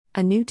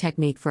A new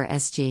technique for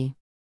SG.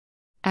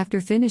 After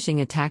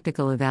finishing a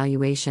tactical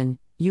evaluation,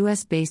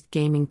 US-based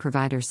gaming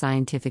provider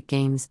Scientific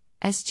Games,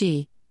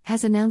 SG,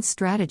 has announced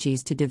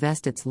strategies to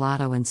divest its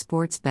lotto and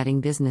sports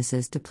betting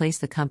businesses to place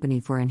the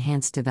company for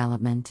enhanced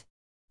development.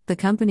 The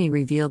company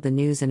revealed the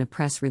news in a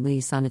press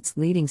release on its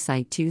leading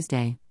site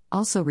Tuesday,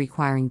 also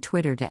requiring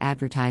Twitter to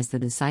advertise the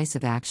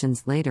decisive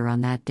actions later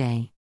on that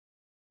day.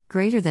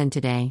 Greater than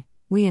today,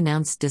 we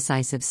announced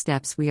decisive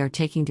steps we are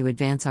taking to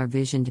advance our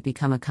vision to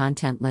become a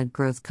content-led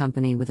growth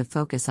company with a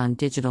focus on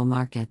digital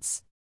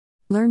markets.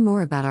 Learn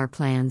more about our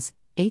plans,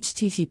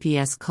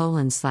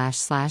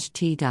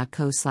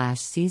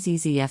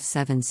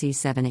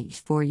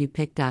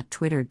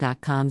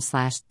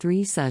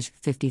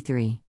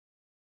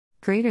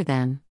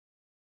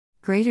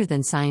 Greater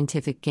than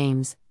Scientific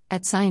Games,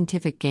 at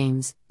Scientific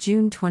Games,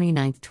 June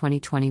 29,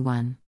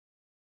 2021.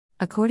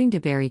 According to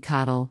Barry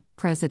Cottle,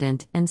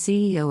 President and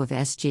CEO of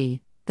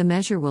SG, the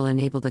measure will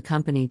enable the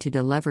company to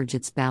deleverage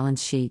its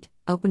balance sheet,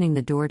 opening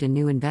the door to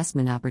new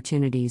investment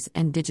opportunities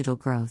and digital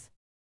growth.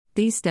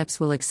 These steps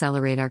will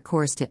accelerate our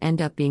course to end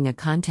up being a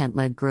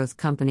content-led growth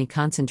company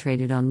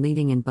concentrated on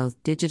leading in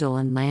both digital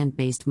and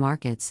land-based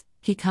markets,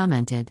 he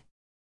commented.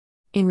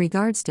 In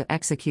regards to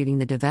executing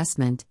the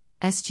divestment,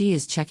 SG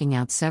is checking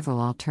out several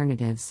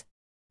alternatives.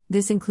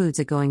 This includes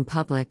a going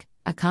public,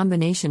 a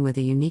combination with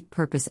a unique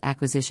purpose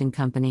acquisition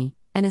company,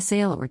 and a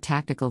sale or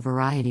tactical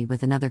variety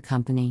with another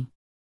company.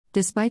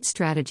 Despite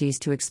strategies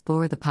to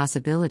explore the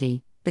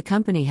possibility, the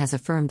company has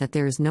affirmed that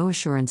there is no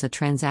assurance a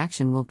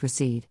transaction will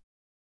proceed.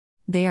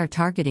 They are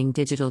targeting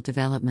digital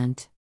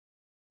development.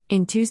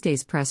 In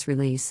Tuesday's press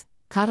release,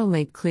 Cottle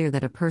made clear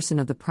that a portion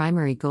of the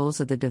primary goals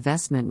of the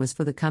divestment was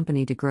for the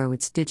company to grow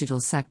its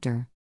digital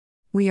sector.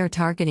 We are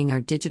targeting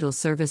our digital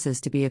services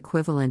to be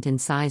equivalent in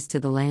size to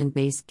the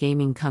land-based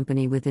gaming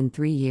company within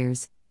 3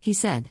 years, he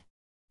said.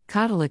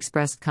 Cottle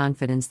expressed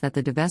confidence that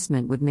the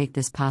divestment would make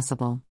this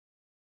possible.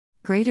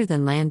 Greater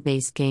than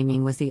land-based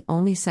gaming was the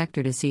only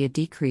sector to see a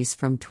decrease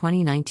from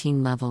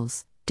 2019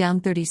 levels, down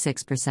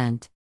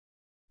 36%.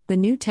 The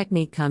new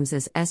technique comes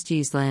as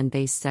SG's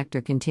land-based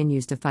sector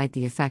continues to fight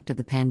the effect of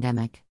the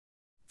pandemic.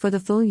 For the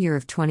full year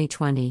of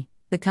 2020,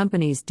 the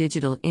company's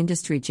digital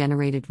industry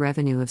generated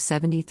revenue of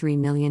 $73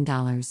 million.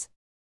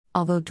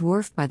 Although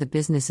dwarfed by the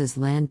business's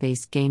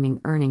land-based gaming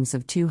earnings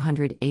of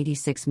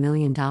 $286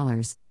 million,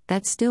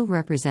 that still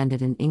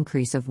represented an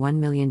increase of $1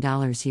 million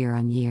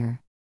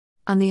year-on-year.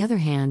 On the other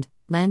hand,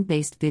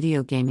 land-based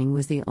video gaming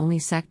was the only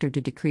sector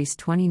to decrease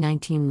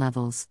 2019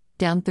 levels,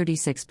 down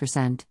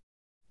 36%.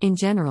 In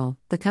general,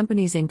 the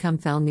company's income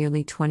fell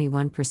nearly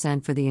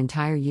 21% for the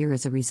entire year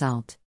as a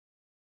result.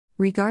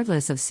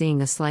 Regardless of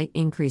seeing a slight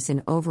increase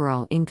in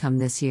overall income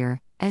this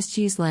year,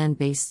 SG's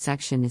land-based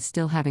section is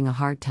still having a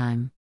hard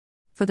time.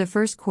 For the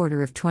first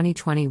quarter of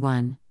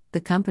 2021,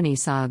 the company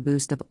saw a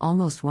boost of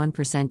almost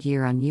 1%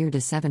 year-on-year to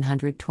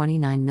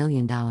 $729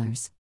 million.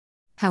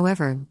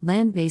 However,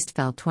 land-based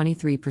fell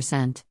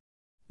 23%.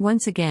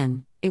 Once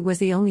again, it was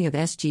the only of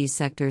SG's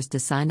sectors to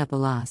sign up a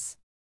loss.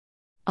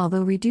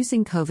 Although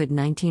reducing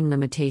COVID-19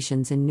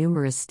 limitations in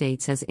numerous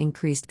states has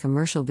increased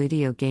commercial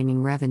video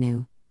gaming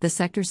revenue, the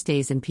sector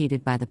stays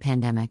impeded by the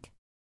pandemic.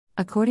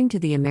 According to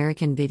the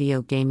American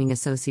Video Gaming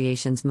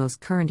Association's most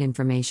current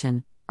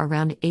information,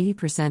 around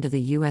 80% of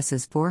the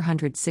U.S.'s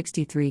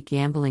 463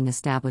 gambling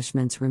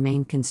establishments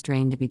remain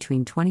constrained to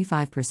between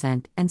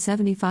 25% and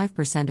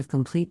 75% of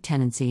complete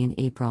tenancy in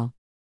April.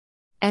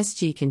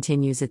 SG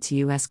continues its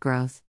U.S.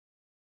 growth.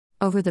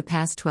 Over the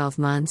past 12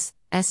 months,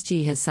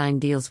 SG has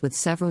signed deals with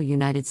several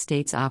United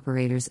States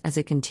operators as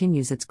it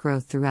continues its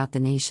growth throughout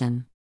the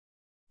nation.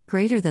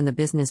 Greater than the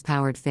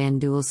business-powered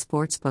FanDuel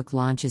Sportsbook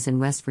launches in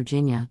West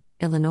Virginia,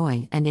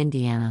 Illinois, and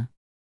Indiana.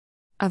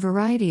 A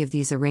variety of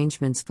these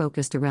arrangements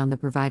focused around the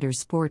provider's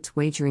sports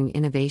wagering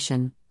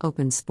innovation,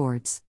 Open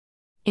Sports.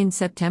 In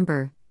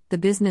September, the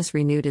business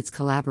renewed its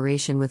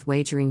collaboration with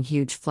wagering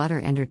huge Flutter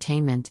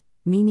Entertainment,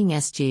 meaning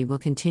SG will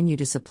continue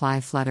to supply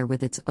Flutter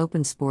with its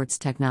Open Sports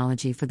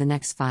technology for the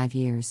next 5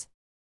 years.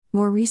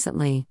 More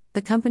recently,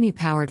 the company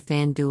powered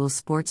FanDuel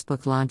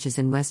Sportsbook launches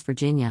in West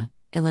Virginia,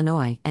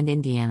 Illinois, and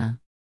Indiana.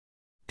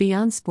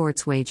 Beyond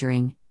sports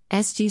wagering,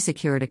 SG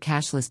secured a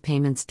cashless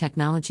payments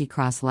technology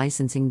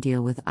cross-licensing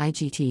deal with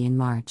IGT in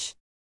March.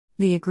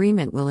 The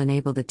agreement will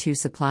enable the two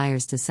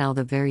suppliers to sell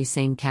the very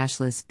same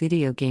cashless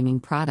video gaming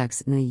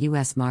products in the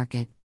U.S.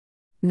 market.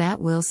 Matt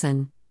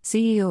Wilson,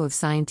 CEO of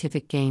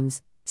Scientific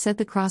Games, said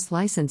the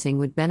cross-licensing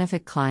would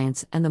benefit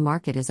clients and the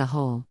market as a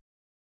whole.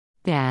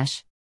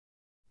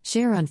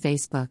 Share on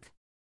Facebook.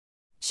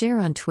 Share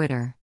on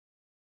Twitter.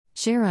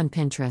 Share on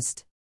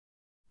Pinterest.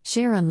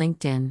 Share on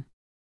LinkedIn.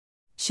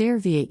 Share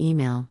via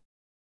email.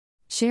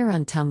 Share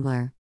on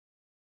Tumblr.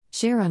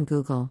 Share on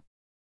Google.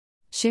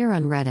 Share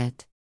on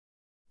Reddit.